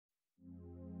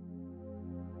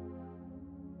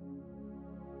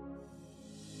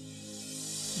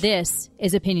This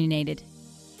is Opinionated.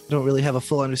 I don't really have a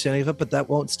full understanding of it, but that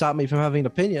won't stop me from having an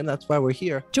opinion. That's why we're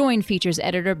here. Join features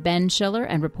editor Ben Schiller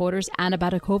and reporters Anna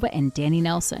Batakova and Danny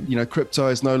Nelson. You know, crypto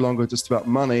is no longer just about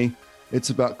money. It's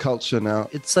about culture now.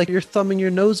 It's like you're thumbing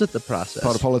your nose at the process.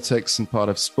 Part of politics and part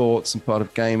of sports and part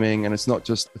of gaming, and it's not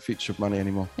just the future of money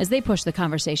anymore. As they push the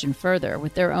conversation further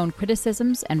with their own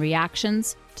criticisms and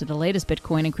reactions to the latest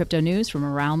Bitcoin and crypto news from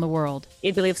around the world.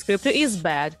 It believes crypto is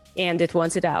bad and it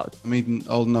wants it out. I'm even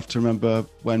old enough to remember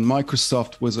when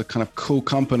Microsoft was a kind of cool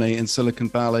company in Silicon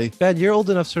Valley. Ben, you're old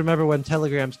enough to remember when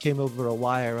telegrams came over a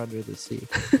wire under the sea.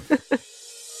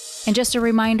 And just a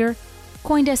reminder,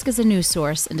 CoinDesk is a news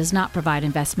source and does not provide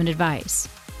investment advice.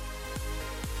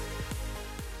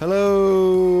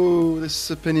 Hello, this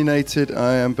is Opinionated.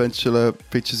 I am Ben Schiller,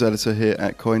 features editor here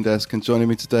at CoinDesk, and joining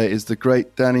me today is the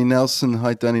great Danny Nelson.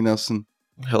 Hi, Danny Nelson.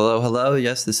 Hello.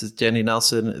 Yes, this is Danny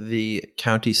Nelson, the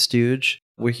county stooge.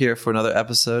 We're here for another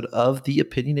episode of the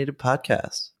Opinionated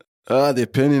podcast. The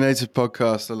Opinionated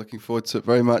podcast. I'm looking forward to it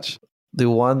very much. The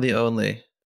one, the only.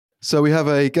 So we have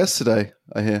a guest today,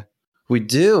 I hear. We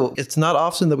do. It's not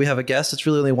often that we have a guest. It's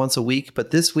really only once a week.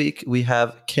 But this week we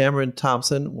have Cameron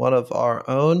Thompson, one of our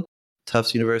own,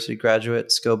 Tufts University graduate,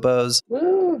 Scobos.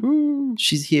 Woo.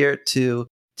 She's here to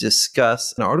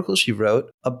discuss an article she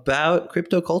wrote about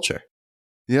crypto culture.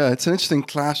 Yeah, it's an interesting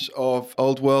clash of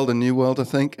old world and new world, I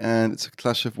think. And it's a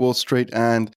clash of Wall Street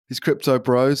and these crypto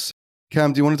bros.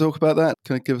 Cam, do you want to talk about that?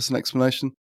 Can you give us an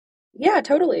explanation? Yeah,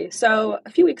 totally. So a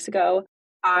few weeks ago,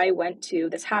 I went to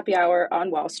this happy hour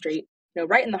on Wall Street,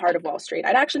 right in the heart of Wall Street.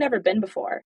 I'd actually never been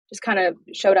before, just kind of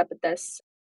showed up at this.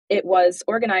 It was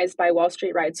organized by Wall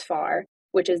Street Rides Far,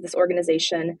 which is this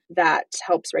organization that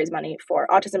helps raise money for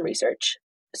autism research.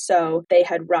 So they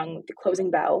had rung the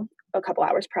closing bell a couple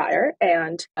hours prior,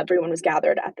 and everyone was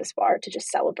gathered at this bar to just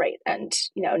celebrate and,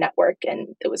 network. And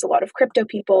there was a lot of crypto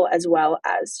people as well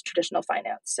as traditional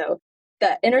finance. So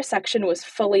the intersection was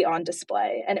fully on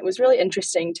display. And it was really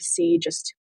interesting to see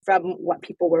just from what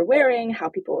people were wearing, how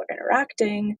people were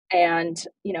interacting, and,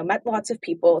 met lots of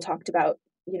people, talked about,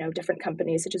 different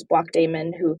companies such as Block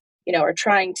Daemon, who, are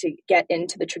trying to get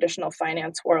into the traditional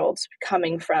finance world,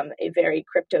 coming from a very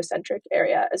crypto-centric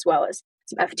area, as well as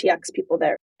some FTX people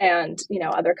there, and,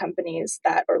 other companies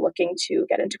that are looking to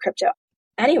get into crypto.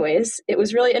 Anyways, it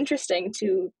was really interesting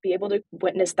to be able to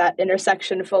witness that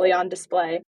intersection fully on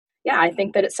display. Yeah, I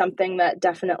think that it's something that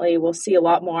definitely we'll see a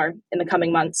lot more in the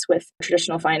coming months with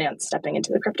traditional finance stepping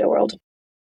into the crypto world.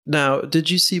 Now,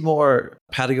 did you see more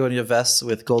Patagonia vests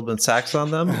with Goldman Sachs on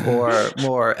them or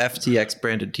more FTX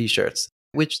branded t-shirts?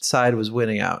 Which side was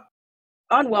winning out?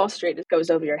 On Wall Street, it goes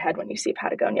over your head when you see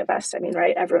Patagonia vests. I mean,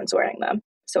 right? Everyone's wearing them.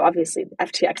 So obviously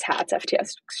FTX hats,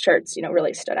 FTX shirts,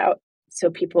 really stood out.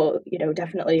 So people,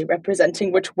 definitely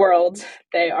representing which world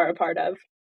they are a part of.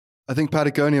 I think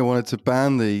Patagonia wanted to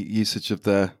ban the usage of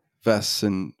their vests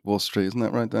in Wall Street. Isn't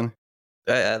that right, Danny?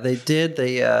 They did.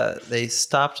 They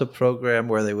stopped a program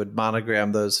where they would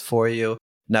monogram those for you.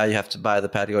 Now you have to buy the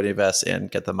Patagonia vest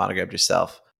and get them monogrammed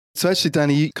yourself. So actually,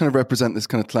 Danny, you kind of represent this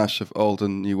kind of clash of old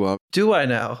and new world. Do I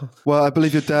now? Well, I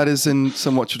believe your dad is in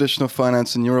somewhat traditional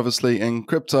finance and you're obviously in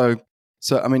crypto.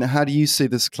 So, I mean, how do you see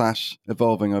this clash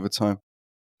evolving over time?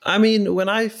 I mean, when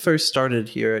I first started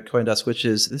here at CoinDesk,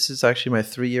 this is actually my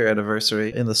 3-year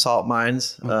anniversary in the salt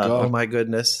mines. Oh my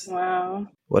goodness. Wow.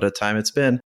 What a time it's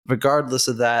been. Regardless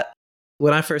of that,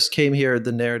 when I first came here,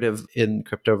 the narrative in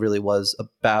crypto really was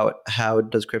about how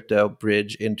does crypto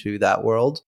bridge into that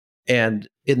world. And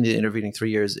in the intervening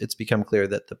 3 years, it's become clear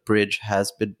that the bridge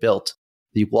has been built.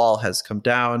 The wall has come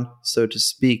down, so to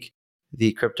speak.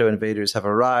 The crypto invaders have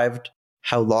arrived.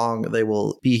 How long they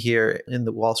will be here in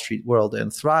the Wall Street world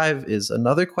and thrive is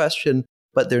another question,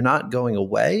 but they're not going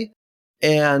away.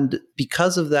 And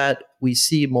because of that, we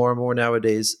see more and more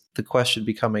nowadays the question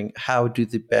becoming, how do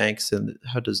the banks and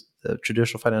how does the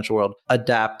traditional financial world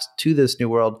adapt to this new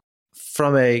world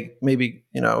from a maybe,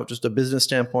 just a business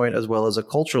standpoint as well as a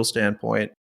cultural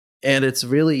standpoint. And it's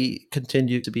really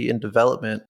continued to be in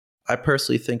development. I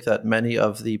personally think that many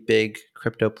of the big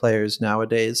crypto players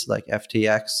nowadays, like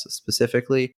FTX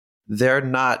specifically, they're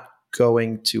not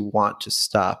going to want to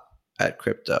stop at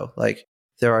crypto. Like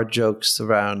there are jokes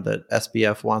around that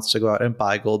SBF wants to go out and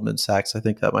buy Goldman Sachs. I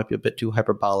think that might be a bit too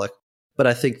hyperbolic, but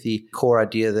I think the core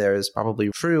idea there is probably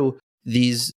true.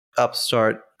 These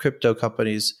upstart crypto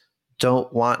companies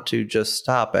don't want to just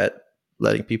stop at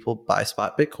letting people buy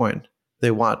spot Bitcoin.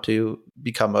 They want to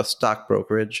become a stock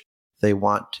brokerage. They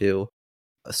want to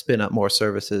spin up more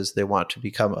services. They want to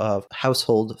become a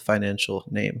household financial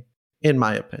name, in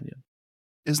my opinion.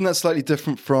 Isn't that slightly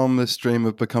different from this dream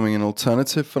of becoming an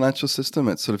alternative financial system?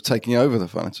 It's sort of taking over the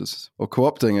financial system or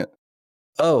co-opting it.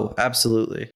 Oh,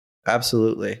 absolutely.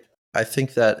 Absolutely. I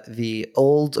think that the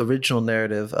old original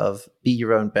narrative of be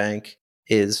your own bank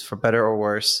is, for better or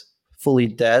worse, fully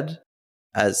dead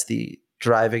as the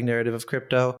driving narrative of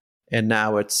crypto. And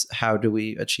now it's how do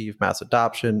we achieve mass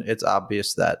adoption? It's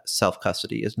obvious that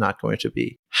self-custody is not going to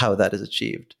be how that is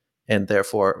achieved. And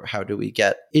therefore, how do we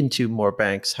get into more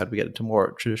banks? How do we get into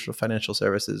more traditional financial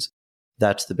services?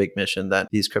 That's the big mission that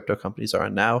these crypto companies are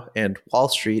on now. And Wall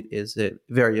Street is a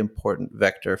very important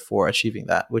vector for achieving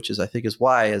that, which is, I think, is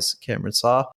why, as Cameron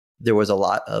saw, there was a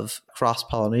lot of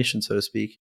cross-pollination, so to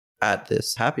speak, at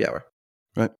this happy hour.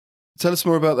 Right. Tell us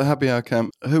more about the happy hour, Cam.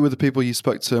 Who were the people you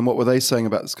spoke to and what were they saying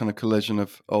about this kind of collision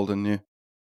of old and new?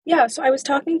 Yeah, so I was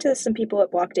talking to some people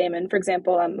at Blockdaemon, for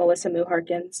example, Melissa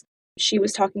Moo-Harkins. She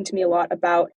was talking to me a lot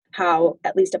about how,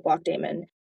 at least at Blockdaemon,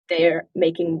 they're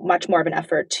making much more of an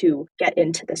effort to get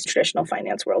into this traditional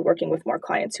finance world, working with more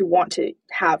clients who want to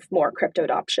have more crypto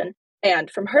adoption. And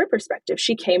from her perspective,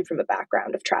 she came from a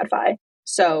background of TradFi.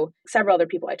 So several other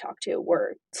people I talked to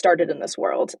were started in this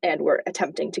world and were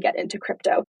attempting to get into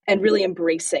crypto and really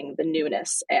embracing the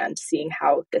newness and seeing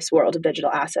how this world of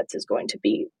digital assets is going to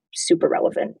be super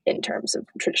relevant in terms of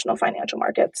traditional financial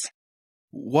markets.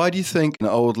 Why do you think an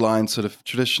old line sort of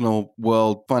traditional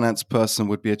world finance person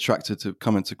would be attracted to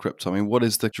come into crypto? I mean, what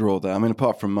is the draw there? I mean,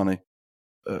 apart from money.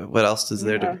 What else is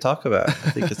there to talk about? I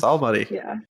think it's all money.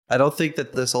 Yeah. I don't think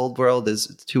that this old world is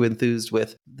too enthused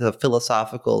with the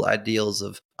philosophical ideals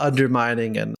of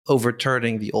undermining and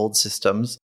overturning the old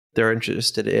systems. They're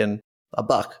interested in a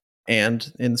buck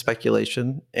and in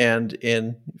speculation and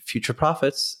in future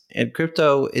profits. And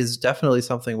crypto is definitely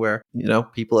something where,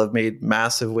 people have made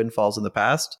massive windfalls in the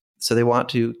past. So they want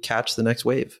to catch the next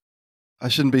wave. I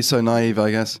shouldn't be so naive,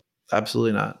 I guess.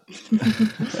 Absolutely not.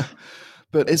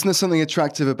 But isn't there something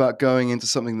attractive about going into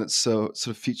something that's so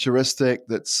sort of futuristic,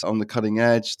 that's on the cutting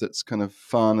edge, that's kind of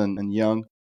fun and young?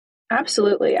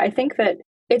 Absolutely. I think that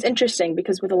it's interesting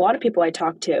because with a lot of people I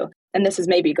talk to, and this is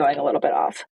maybe going a little bit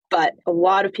off, but a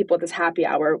lot of people at this happy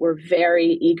hour were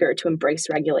very eager to embrace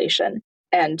regulation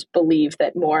and believe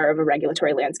that more of a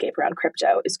regulatory landscape around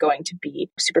crypto is going to be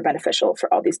super beneficial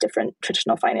for all these different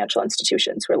traditional financial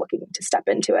institutions who are looking to step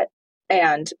into it.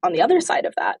 And on the other side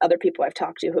of that, other people I've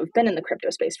talked to who have been in the crypto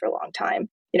space for a long time,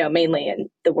 mainly in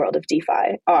the world of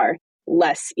DeFi, are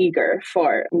less eager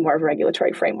for more of a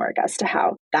regulatory framework as to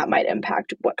how that might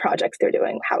impact what projects they're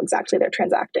doing, how exactly they're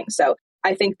transacting. So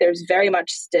I think there's very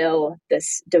much still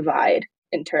this divide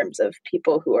in terms of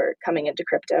people who are coming into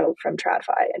crypto from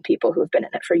TradFi and people who have been in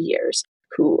it for years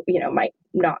who, might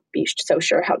not be so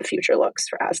sure how the future looks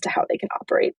as to how they can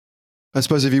operate. I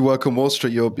suppose if you work on Wall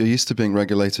Street, you're used to being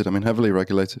regulated. I mean, heavily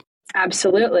regulated.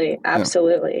 Absolutely.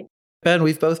 Absolutely. Yeah. Ben,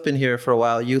 we've both been here for a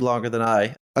while, you longer than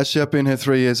I. Actually, I've been here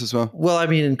 3 years as well. Well, I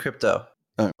mean, in crypto.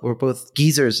 Oh. We're both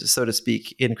geezers, so to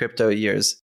speak, in crypto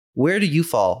years. Where do you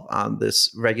fall on this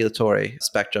regulatory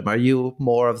spectrum? Are you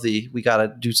more of the, we got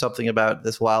to do something about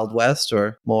this Wild West,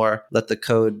 or more let the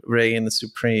code reign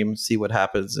supreme, see what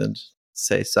happens, and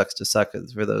say sucks to suck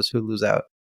for those who lose out?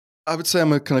 I would say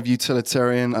I'm a kind of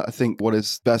utilitarian. I think what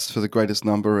is best for the greatest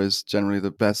number is generally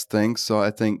the best thing. So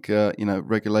I think,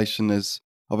 regulation is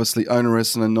obviously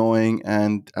onerous and annoying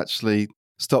and actually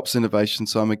stops innovation.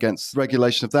 So I'm against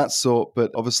regulation of that sort.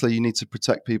 But obviously you need to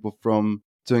protect people from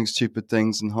doing stupid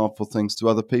things and harmful things to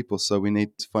other people. So we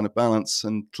need to find a balance.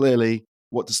 And clearly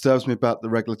what disturbs me about the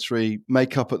regulatory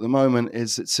makeup at the moment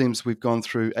is it seems we've gone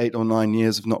through 8 or 9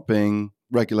 years of not being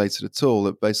regulated at all.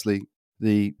 That basically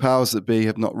the powers that be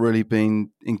have not really been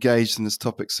engaged in this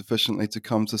topic sufficiently to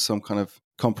come to some kind of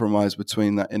compromise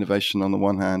between that innovation on the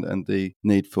one hand and the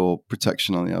need for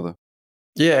protection on the other.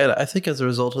 Yeah, and I think as a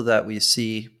result of that, we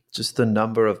see just the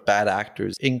number of bad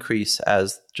actors increase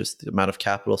as just the amount of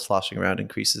capital sloshing around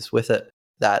increases with it.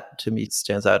 That, to me,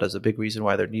 stands out as a big reason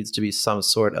why there needs to be some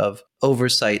sort of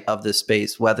oversight of this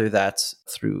space, whether that's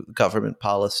through government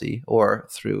policy or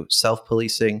through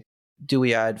self-policing. Do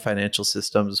we add financial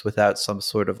systems without some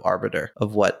sort of arbiter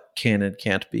of what can and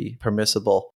can't be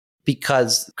permissible?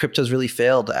 Because crypto's really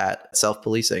failed at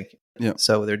self-policing. Yeah.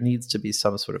 So there needs to be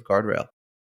some sort of guardrail.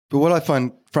 But what I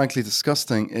find frankly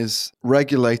disgusting is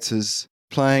regulators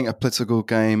playing a political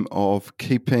game of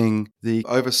keeping the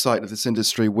oversight of this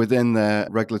industry within their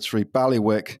regulatory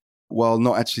bailiwick while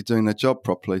not actually doing their job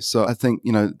properly. So I think,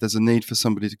 there's a need for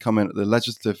somebody to come in at the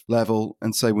legislative level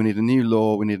and say, we need a new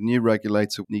law, we need a new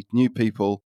regulator, we need new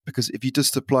people. Because if you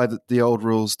just apply the old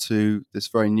rules to this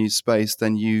very new space,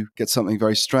 then you get something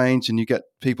very strange and you get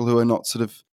people who are not sort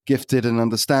of gifted and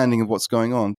understanding of what's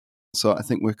going on. So I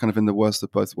think we're kind of in the worst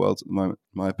of both worlds at the moment,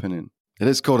 in my opinion. It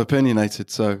is called Opinionated,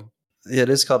 so... Yeah, it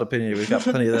is called opinion. We've got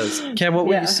plenty of those. Cam, what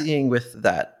were Yeah. you seeing with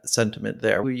that sentiment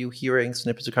there? Were you hearing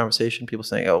snippets of conversation, people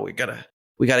saying, "Oh, we gotta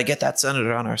get that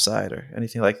senator on our side," or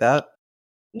anything like that?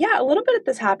 Yeah, a little bit at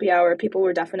this happy hour, people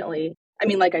were definitely, I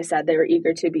mean, like I said, they were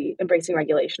eager to be embracing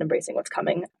regulation, embracing what's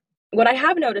coming. What I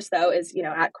have noticed, though, is,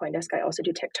 at CoinDesk, I also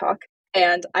do TikTok.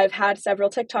 And I've had several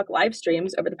TikTok live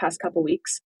streams over the past couple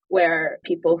weeks where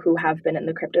people who have been in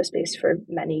the crypto space for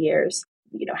many years,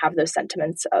 have those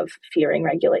sentiments of fearing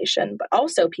regulation, but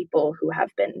also people who have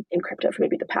been in crypto for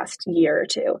maybe the past year or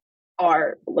two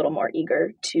are a little more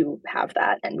eager to have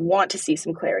that and want to see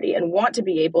some clarity and want to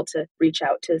be able to reach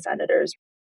out to senators.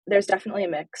 There's definitely a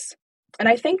mix. And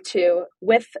I think, too,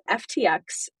 with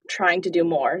FTX trying to do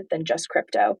more than just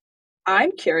crypto,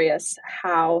 I'm curious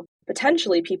how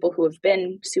potentially people who have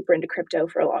been super into crypto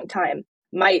for a long time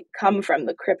might come from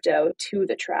the crypto to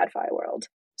the TradFi world.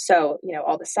 So,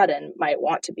 all of a sudden might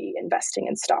want to be investing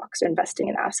in stocks or investing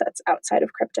in assets outside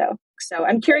of crypto. So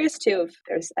I'm curious, too, if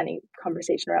there's any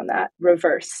conversation around that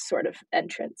reverse sort of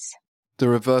entrance. The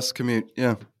reverse commute,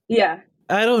 yeah. Yeah.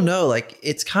 I don't know. Like,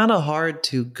 it's kind of hard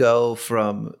to go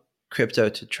from crypto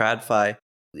to TradFi.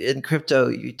 In crypto,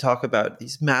 you talk about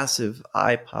these massive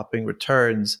eye-popping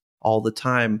returns all the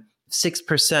time.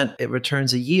 6% it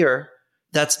returns a year.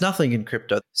 That's nothing in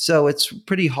crypto. So it's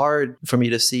pretty hard for me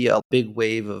to see a big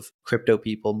wave of crypto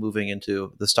people moving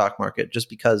into the stock market just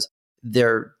because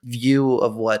their view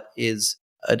of what is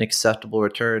an acceptable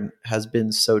return has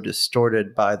been so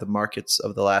distorted by the markets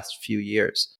of the last few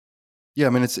years. Yeah, I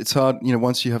mean, it's hard,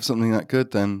 once you have something that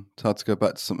good, then it's hard to go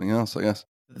back to something else, I guess.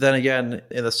 Then again,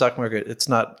 in the stock market, it's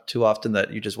not too often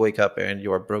that you just wake up and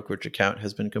your brokerage account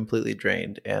has been completely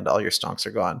drained and all your stocks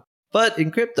are gone. But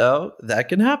in crypto, that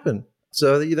can happen.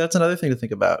 So that's another thing to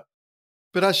think about.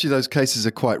 But actually, those cases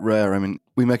are quite rare. I mean,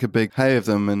 we make a big hay of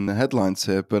them in the headlines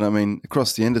here, but I mean,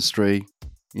 across the industry,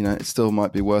 it still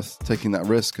might be worth taking that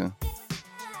risk.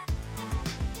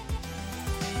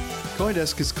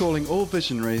 CoinDesk is calling all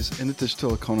visionaries in the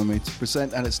digital economy to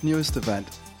present at its newest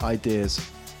event, Ideas.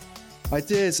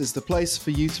 Ideas is the place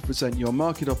for you to present your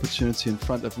market opportunity in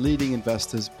front of leading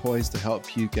investors poised to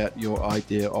help you get your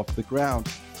idea off the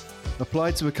ground.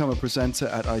 Apply to become a presenter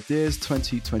at Ideas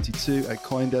 2022 at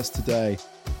CoinDesk today.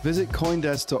 Visit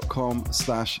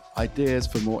coindesk.com/ideas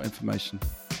for more information.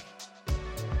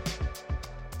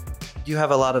 Do you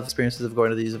have a lot of experiences of going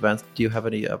to these events? Do you have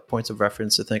any points of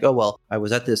reference to think, oh, well, I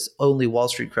was at this only Wall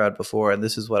Street crowd before and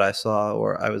this is what I saw,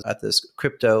 or I was at this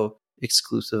crypto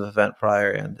exclusive event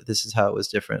prior and this is how it was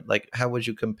different? Like, how would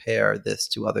you compare this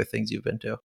to other things you've been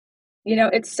to?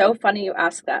 It's so funny you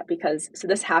ask that because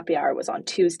this happy hour was on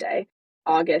Tuesday,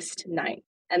 August 9th.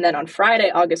 And then on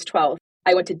Friday, August 12th,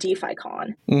 I went to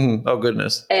DeFiCon. Mm-hmm. Oh,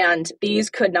 goodness. And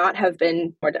these could not have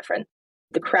been more different.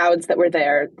 The crowds that were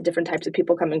there, the different types of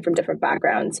people coming from different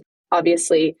backgrounds.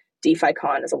 Obviously,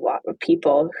 DeFiCon is a lot of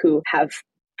people who have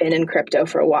been in crypto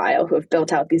for a while, who have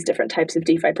built out these different types of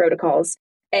DeFi protocols.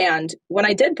 And when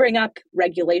I did bring up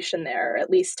regulation there, or at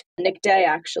least Nick Day,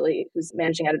 actually, who's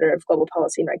managing editor of Global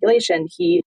Policy and Regulation,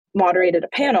 he moderated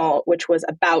a panel which was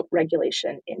about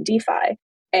regulation in DeFi.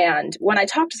 And when I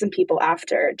talked to some people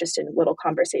after, just in little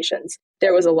conversations,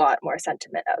 there was a lot more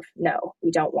sentiment of, no,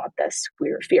 we don't want this.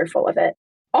 We were fearful of it.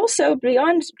 Also,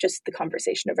 beyond just the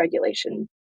conversation of regulation,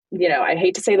 I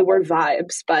hate to say the word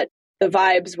vibes, but the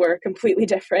vibes were completely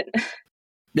different.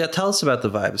 Yeah, tell us about the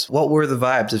vibes. What were the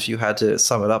vibes if you had to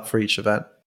sum it up for each event?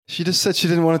 She just said she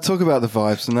didn't want to talk about the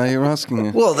vibes, and now you're asking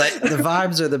her. Well, the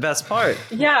vibes are the best part.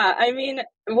 Yeah, I mean,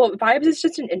 vibes is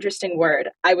just an interesting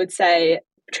word. I would say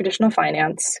traditional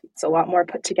finance, it's a lot more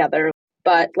put together.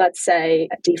 But let's say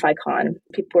at DeFiCon,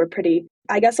 people were pretty,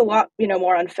 I guess, a lot,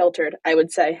 more unfiltered, I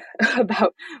would say,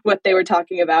 about what they were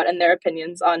talking about and their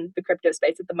opinions on the crypto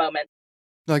space at the moment.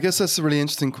 I guess that's a really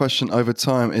interesting question over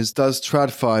time is, does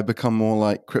TradFi become more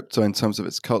like crypto in terms of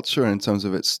its culture and in terms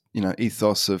of its,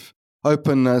 ethos of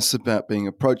openness, about being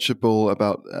approachable,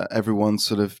 about everyone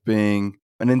sort of being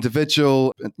an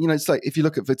individual? It's like if you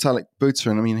look at Vitalik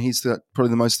Buterin, I mean, he's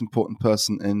probably the most important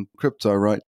person in crypto,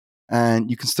 right? And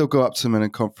you can still go up to him in a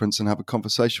conference and have a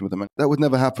conversation with him. That would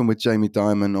never happen with Jamie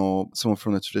Dimon or someone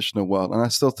from the traditional world. And I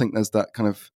still think there's that kind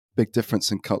of big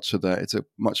difference in culture there. It's a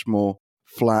much more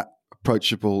flat,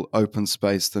 approachable, open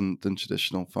space than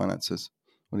traditional finances.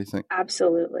 What do you think?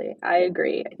 Absolutely. I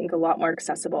agree. I think a lot more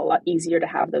accessible, a lot easier to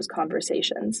have those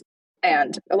conversations,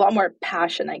 and a lot more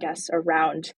passion, I guess,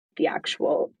 around the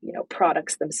actual,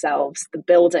 products themselves, the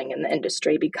building in the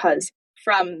industry, because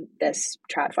from this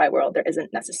TradFi world, there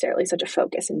isn't necessarily such a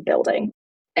focus in building.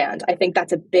 And I think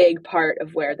that's a big part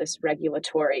of where this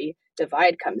regulatory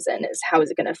divide comes in, is how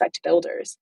is it going to affect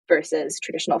builders versus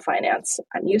traditional finance.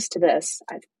 I'm used to this.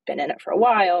 I've been in it for a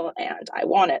while and I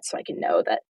want it so I can know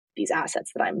that these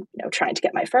assets that I'm trying to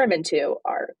get my firm into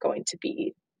are going to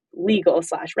be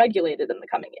legal/regulated in the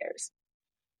coming years.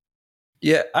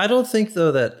 Yeah, I don't think,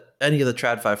 though, that any of the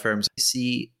TradFi firms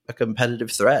see a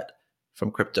competitive threat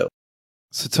from crypto.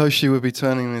 Satoshi would be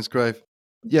turning in his grave.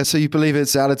 Yeah, so you believe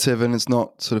it's additive and it's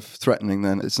not sort of threatening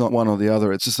then? It's not one or the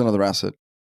other, it's just another asset.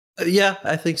 Yeah,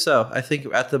 I think so. I think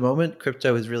at the moment,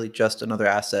 crypto is really just another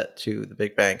asset to the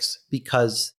big banks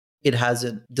because it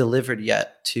hasn't delivered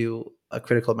yet to a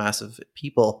critical mass of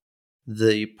people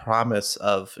the promise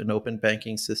of an open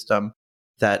banking system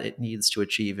that it needs to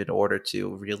achieve in order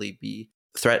to really be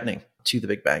threatening to the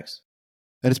big banks.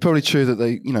 And it's probably true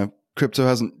that crypto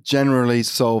hasn't generally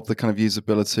solved the kind of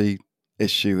usability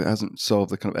issue. It hasn't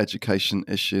solved the kind of education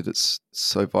issue that's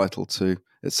so vital to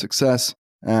its success.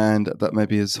 And that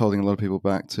maybe is holding a lot of people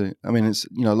back too. I mean, it's,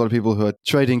 a lot of people who are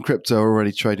trading crypto are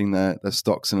already trading their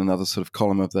stocks in another sort of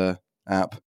column of their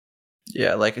app.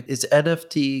 Yeah, like, is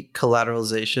NFT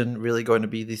collateralization really going to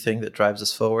be the thing that drives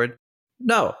us forward?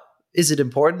 No. Is it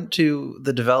important to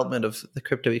the development of the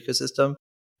crypto ecosystem?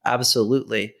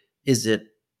 Absolutely. Is it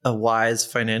a wise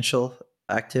financial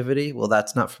activity? Well,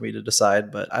 that's not for me to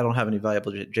decide, but I don't have any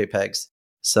valuable JPEGs,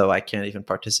 so I can't even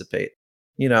participate.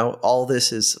 All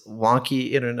this is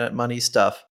wonky internet money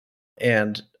stuff.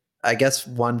 And I guess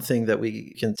one thing that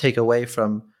we can take away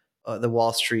from the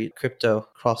Wall Street crypto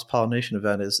cross-pollination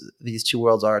event is these two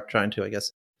worlds are trying to, I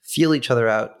guess, feel each other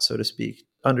out, so to speak,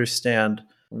 understand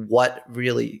what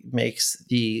really makes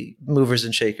the movers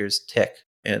and shakers tick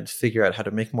and figure out how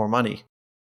to make more money.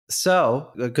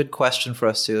 So a good question for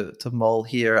us to mull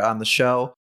here on the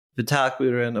show. Vitalik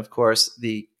Buterin, of course,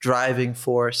 the driving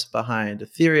force behind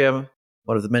Ethereum,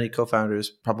 one of the many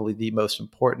co-founders, probably the most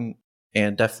important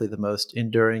and definitely the most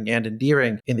enduring and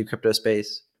endearing in the crypto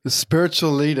space. The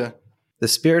spiritual leader. The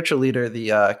spiritual leader, the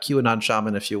QAnon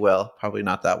shaman, if you will. Probably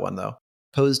not that one, though.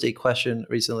 Posed a question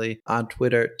recently on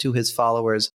Twitter to his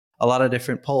followers. A lot of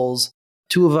different polls.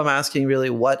 Two of them asking really,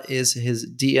 what is his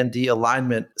D&D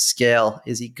alignment scale?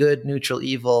 Is he good, neutral,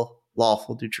 evil,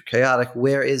 lawful, neutral, chaotic?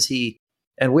 Where is he?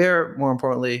 And where, more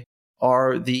importantly,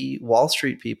 are the Wall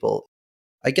Street people?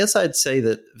 I guess I'd say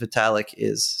that Vitalik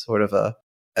is sort of a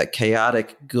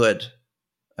chaotic good.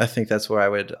 I think that's where I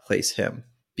would place him,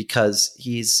 because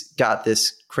he's got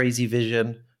this crazy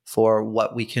vision for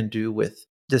what we can do with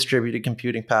distributed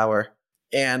computing power.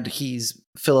 And he's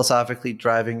philosophically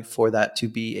driving for that to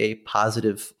be a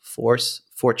positive force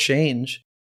for change.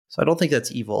 So I don't think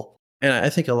that's evil. And I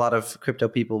think a lot of crypto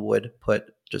people would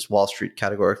put just Wall Street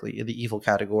categorically in the evil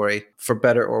category, for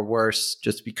better or worse,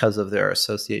 just because of their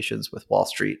associations with Wall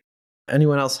Street.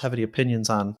 Anyone else have any opinions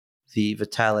on the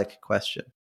Vitalik question?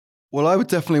 Well, I would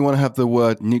definitely want to have the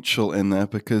word neutral in there,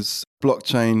 because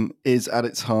blockchain is at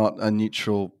its heart a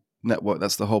neutral network.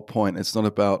 That's the whole point. It's not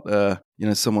about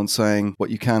someone saying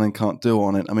what you can and can't do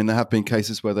on it. I mean, there have been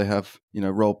cases where they have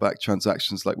rolled back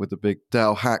transactions, like with the big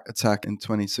DAO hack attack in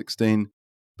 2016.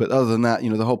 But other than that,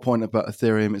 the whole point about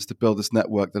Ethereum is to build this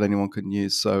network that anyone can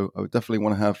use. So I would definitely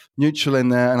want to have neutral in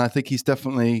there. And I think he's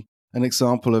definitely an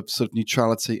example of sort of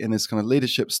neutrality in his kind of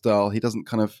leadership style. He doesn't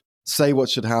kind of say what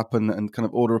should happen and kind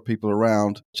of order people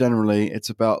around. Generally,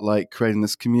 it's about like creating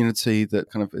this community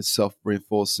that kind of is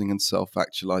self-reinforcing and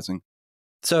self-actualizing.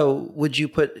 So would you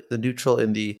put the neutral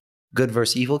in the good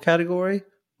versus evil category,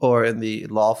 or in the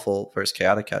lawful versus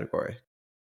chaotic category?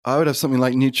 I would have something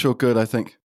like neutral good, I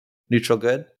think. Neutral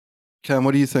good? Cam,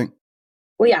 what do you think?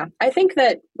 Well, yeah, I think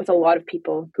that with a lot of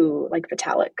people who, like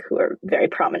Vitalik, who are very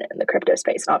prominent in the crypto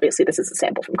space, and obviously this is a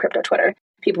sample from crypto Twitter,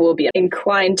 people will be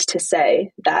inclined to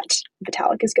say that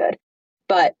Vitalik is good.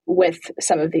 But with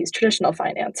some of these traditional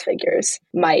finance figures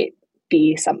might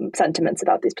be some sentiments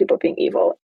about these people being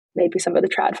evil. Maybe some of the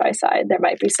TradFi side, there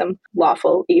might be some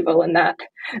lawful evil in that,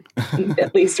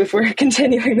 at least if we're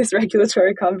continuing this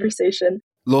regulatory conversation.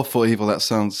 Lawful evil, that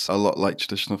sounds a lot like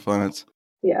traditional finance.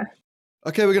 Yeah.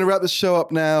 Okay, we're going to wrap this show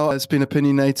up now. It's been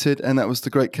opinionated, and that was the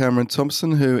great Cameron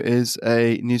Thompson, who is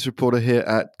a news reporter here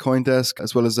at CoinDesk,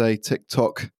 as well as a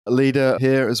TikTok leader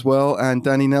here as well, and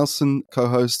Danny Nelson,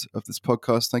 co-host of this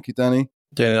podcast. Thank you, Danny.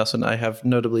 Danny Nelson, I have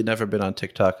notably never been on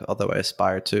TikTok, although I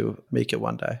aspire to make it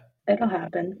one day. It'll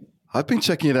happen. I've been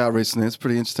checking it out recently. It's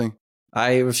pretty interesting.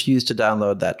 I refuse to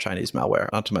download that Chinese malware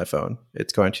onto my phone.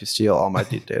 It's going to steal all my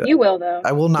data. You will, though.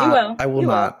 I will not. You will. I will You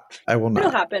not. will. I will not.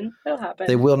 It'll happen. It'll happen.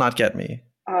 They will not get me.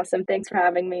 Awesome. Thanks for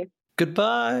having me.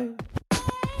 Goodbye.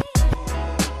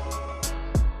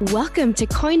 Welcome to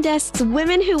CoinDesk's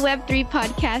Women Who Web3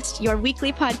 podcast, your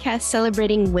weekly podcast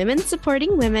celebrating women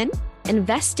supporting women,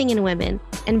 investing in women,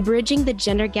 and bridging the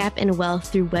gender gap in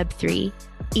wealth through Web3.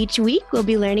 Each week, we'll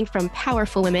be learning from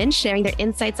powerful women sharing their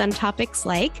insights on topics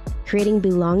like creating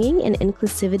belonging and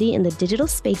inclusivity in the digital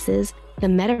spaces, the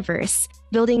metaverse,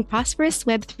 building prosperous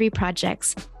Web3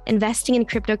 projects, investing in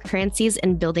cryptocurrencies,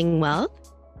 and building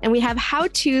wealth. And we have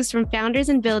how-tos from founders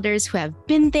and builders who have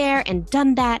been there and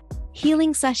done that,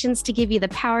 healing sessions to give you the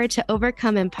power to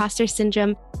overcome imposter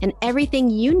syndrome, and everything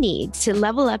you need to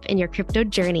level up in your crypto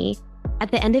journey. At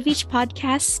the end of each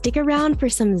podcast, stick around for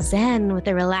some Zen with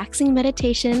a relaxing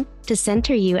meditation to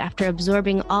center you after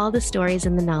absorbing all the stories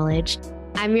and the knowledge.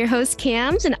 I'm your host,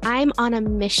 Cams, and I'm on a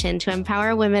mission to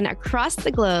empower women across the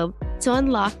globe to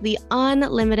unlock the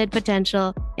unlimited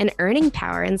potential and earning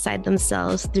power inside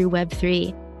themselves through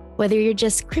Web3. Whether you're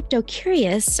just crypto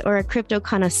curious or a crypto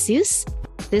connoisseur,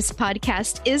 this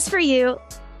podcast is for you.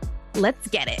 Let's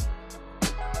get it.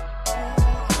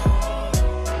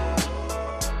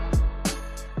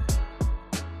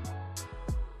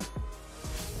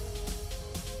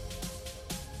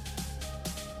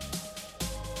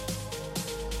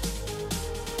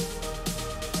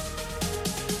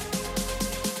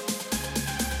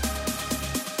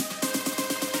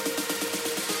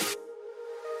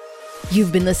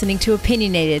 You've been listening to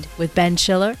Opinionated with Ben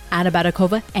Schiller, Anna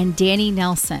Badakova, and Danny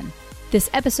Nelson. This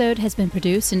episode has been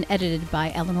produced and edited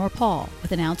by Eleanor Paul,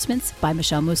 with announcements by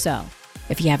Michelle Mousseau.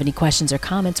 If you have any questions or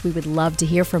comments, we would love to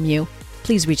hear from you.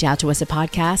 Please reach out to us at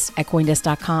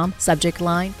podcast@coindesk.com, subject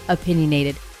line,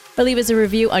 opinionated, or leave us a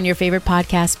review on your favorite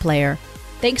podcast player.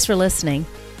 Thanks for listening.